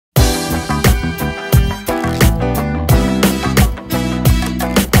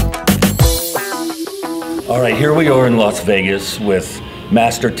All right, here we are in Las Vegas with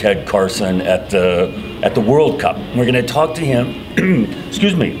Master Ted Carson at the World Cup. We're going to talk to him,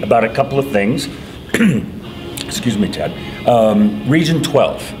 excuse me, about a couple of things. Excuse me, Ted. Region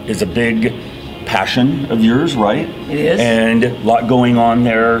 12 is a big passion of yours, right? It is. And a lot going on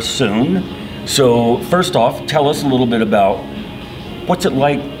there soon. So first off, tell us a little bit about what's it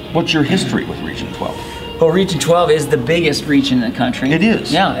like, what's your history with Region 12? Well, Region 12 is the biggest region in the country. It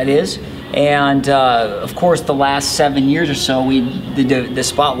is. Yeah, it is. And of course, the last 7 years or so, the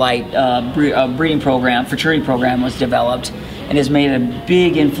Spotlight breeding program, fertility program, was developed, and has made a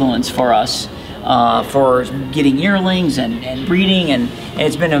big influence for us for getting yearlings and breeding, and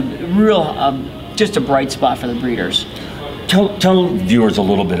it's been a real, just a bright spot for the breeders. Tell viewers a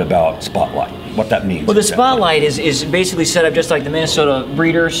little bit about Spotlight, what that means. Well, the Spotlight is basically set up just like the Minnesota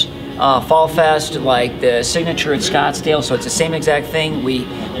Breeders Fall Fest, like the Signature at Scottsdale, so it's the same exact thing.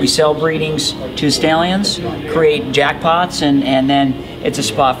 We sell breedings to stallions, create jackpots, and then it's a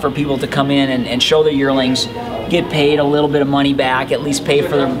spot for people to come in and show their yearlings, get paid a little bit of money back, at least pay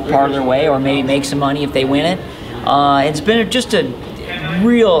for their part of their way, or maybe make some money if they win it. It's been just a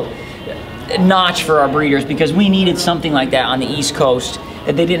real notch for our breeders, because we needed something like that on the East Coast,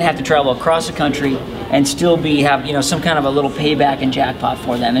 that they didn't have to travel across the country and still have some kind of a little payback and jackpot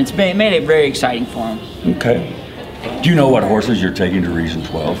for them. And it's made it very exciting for them. Okay. Do you know what horses you're taking to Region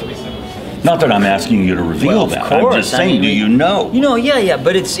 12? Not that I'm asking you to reveal that. Course. I'm just saying, do you know? Yeah,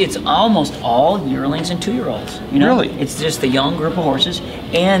 but it's almost all yearlings and 2-year-olds. Really? It's just a young group of horses,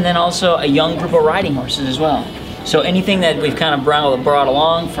 and then also a young group of riding horses as well. So anything that we've kind of brought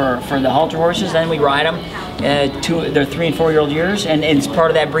along for the halter horses, then we ride them to their 3- and 4-year-old years, and it's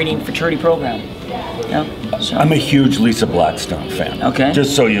part of that breeding fertility program. Yep. So. I'm a huge Lisa Blackstone fan. Okay.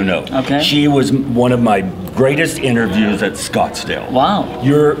 Just so you know. Okay. She was one of my greatest interviews at Scottsdale. Wow.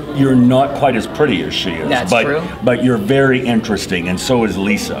 You're not quite as pretty as she is. That's true. But you're very interesting, and so is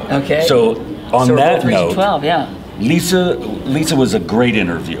Lisa. Okay. So on that note, 12, yeah. Lisa was a great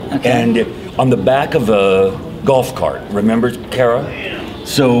interview. Okay. And on the back of a golf cart, remember, Kara?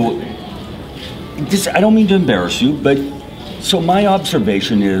 So I don't mean to embarrass you, but so my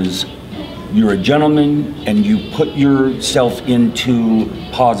observation is, you're a gentleman and you put yourself into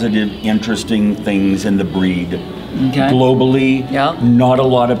positive, interesting things in the breed. Okay. Globally, yeah. Not a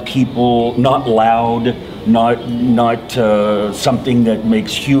lot of people, not loud, not something that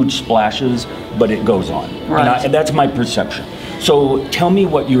makes huge splashes, but it goes on. Right. And that's my perception. So tell me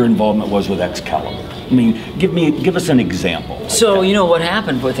what your involvement was with Excalibur. I mean, give us an example. So what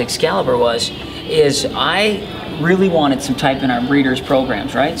happened with Excalibur is I really wanted some type in our breeders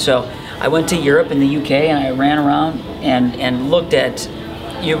programs, right? So I went to Europe and the UK, and I ran around and looked at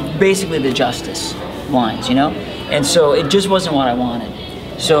basically the justice lines, and so it just wasn't what I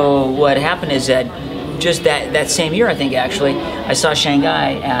wanted. So what happened is that just that same year, I think actually, I saw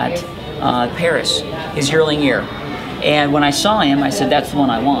Shanghai at Paris, his yearling year. And when I saw him, I said, that's the one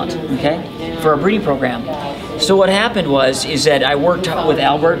I want, okay, for a breeding program. So what happened is that I worked with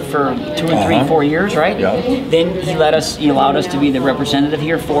Albert for 2 and 3 and 4 years, right? Yeah. Then he allowed us to be the representative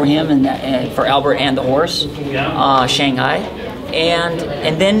here for him and for Albert and the horse, Shanghai.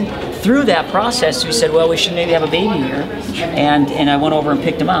 And then through that process, we said, well, we should maybe have a baby here. And I went over and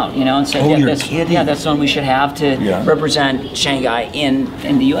picked him out, and said, oh, you're kidding. Yeah, that's the one we should have to represent Shanghai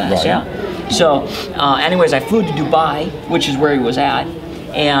in the U.S. Right. Yeah. So, anyways, I flew to Dubai, which is where he was at,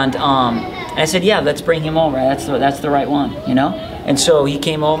 and I said, yeah, let's bring him over. That's the right one, And so he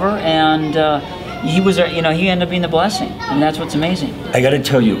came over, and he was, he ended up being the blessing, and that's what's amazing. I got to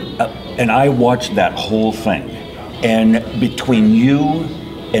tell you, and I watched that whole thing, and between you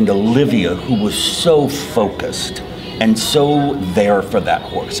and Olivia, who was so focused and so there for that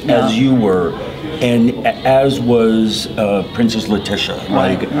horse, as you were, and as was Princess Letitia.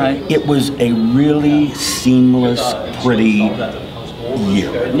 Right. It was a really seamless, pretty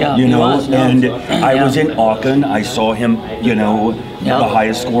year. Yeah, and I was in Aachen. I saw him, the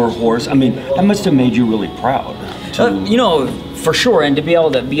highest score horse. I mean, that must have made you really proud. For sure, and to be able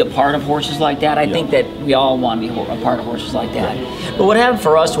to be a part of horses like that, I think that we all want to be a part of horses like that. Right. But what happened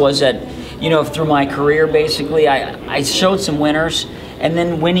for us was that, through my career, basically, I showed some winners, and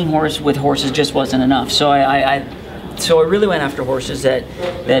then winning with horses just wasn't enough. So I really went after horses that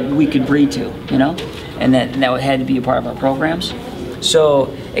we could breed to, and that had to be a part of our programs.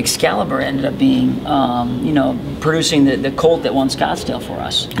 So Excalibur ended up being, producing the colt that won Scottsdale for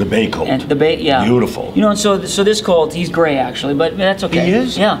us. The bay colt. And the bay, yeah. Beautiful. And so this colt, he's gray actually, but that's okay. He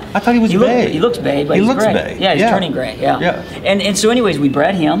is? Yeah. I thought he was bay. He looks bay, but he he's looks gray. bay. Yeah, he's turning gray. Yeah. And so anyways, we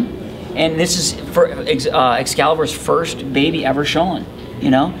bred him, and this is for Excalibur's first baby ever shown. you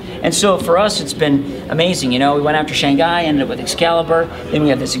know? And so for us, it's been amazing, you know? We went after Shanghai, ended up with Excalibur, then we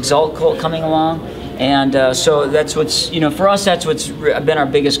have this Exalt colt coming along, and so that's what's, you know, for us, that's what's been our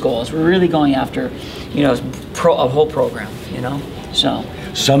biggest goal, is we're really going after, you know, a whole program, you know? So.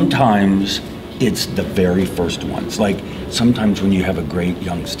 Sometimes it's the very first ones. Like, sometimes when you have a great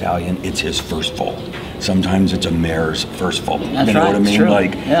young stallion, it's his first foal. Sometimes it's a mare's first foal. That's you know right, what I mean? true.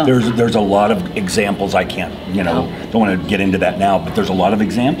 Like, yeah. there's a lot of examples. I can't, you know, don't want to get into that now, but there's a lot of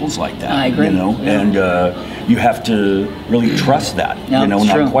examples like that. I agree. You know, yeah. and you have to really trust that. Yeah, you know, it's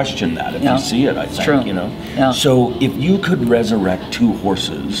not true. question that if Yeah. you see it. I think. true. You know. Yeah. So if you could resurrect 2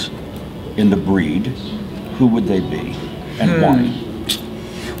 horses in the breed, who would they be, and why?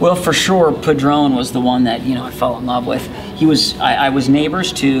 Well, for sure, Padrone was the one that, you know, I fell in love with. He was, I was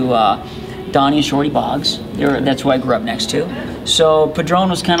neighbors to Donnie and Shorty Boggs. That's who I grew up next to. So Padrone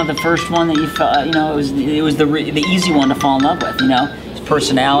was kind of the first one that you felt, you know, it was the easy one to fall in love with, you know, his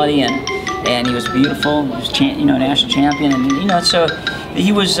personality, and he was beautiful. He was, you know, national champion, and you know, so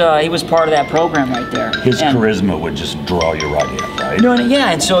he was part of that program right there. His charisma would just draw you right in, right? You know,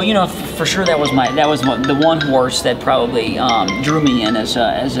 yeah, and so, you know, for sure that was the one horse that probably drew me in as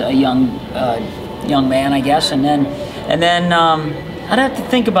a young man, I guess, and then I'd have to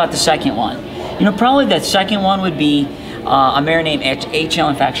think about the second one. You know, probably that second one would be a mare named HL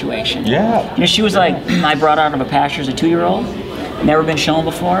Infatuation. Yeah. You know, she was like, I brought her out of a pasture as a 2-year-old, never been shown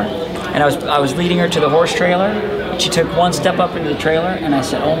before, and I was leading her to the horse trailer. She took one step up into the trailer, and I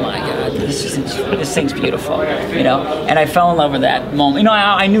said, "Oh my God, this thing's beautiful," you know. And I fell in love with that moment. You know,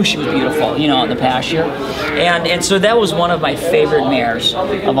 I knew she was beautiful, you know, in the pasture, and so that was one of my favorite mares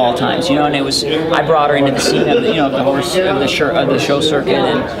of all times, you know. And I brought her into the scene of the, you know, of the show circuit,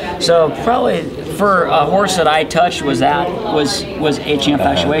 and so probably for a horse that I touched was HM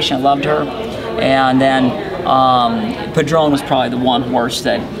Infatuation. I loved her, and then. Padrone was probably the one horse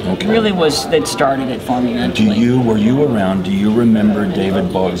that really that started it for me mentally. Were you around? Do you remember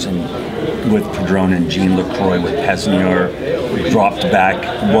David Boggs with Padrone and Jean LaCroix with Pesnier dropped back,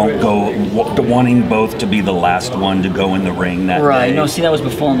 wanting both to be the last one to go in the ring that day? No, see, that was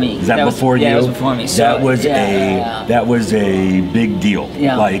before me. Is that before you? Yeah, it was before me. So, that was a big deal.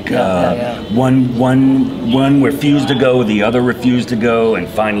 Yeah. Like one refused to go, the other refused to go, and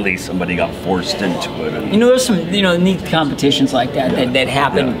finally somebody got forced into it. And, you know, there's some neat competitions like that that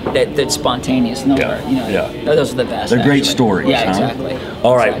happen that's spontaneous. Nowhere, you know, those are the best. They're great stories. Yeah, huh? exactly.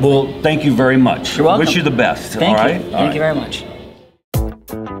 All right. Exactly. Well, thank you very much. You're welcome. Wish you the best. Thank all you. right. Thank you very much.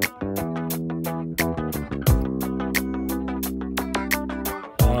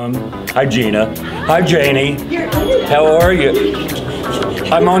 Hi, Gina. Hi, Janie. How are you?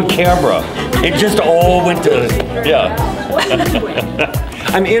 I'm on camera. It just all went to, yeah.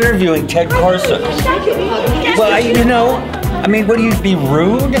 I'm interviewing Ted Carson. Well, you know, I mean, would you be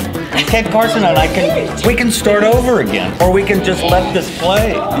rude? Ted Carson and we can start over again, or we can just let this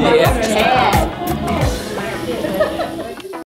play. Yeah.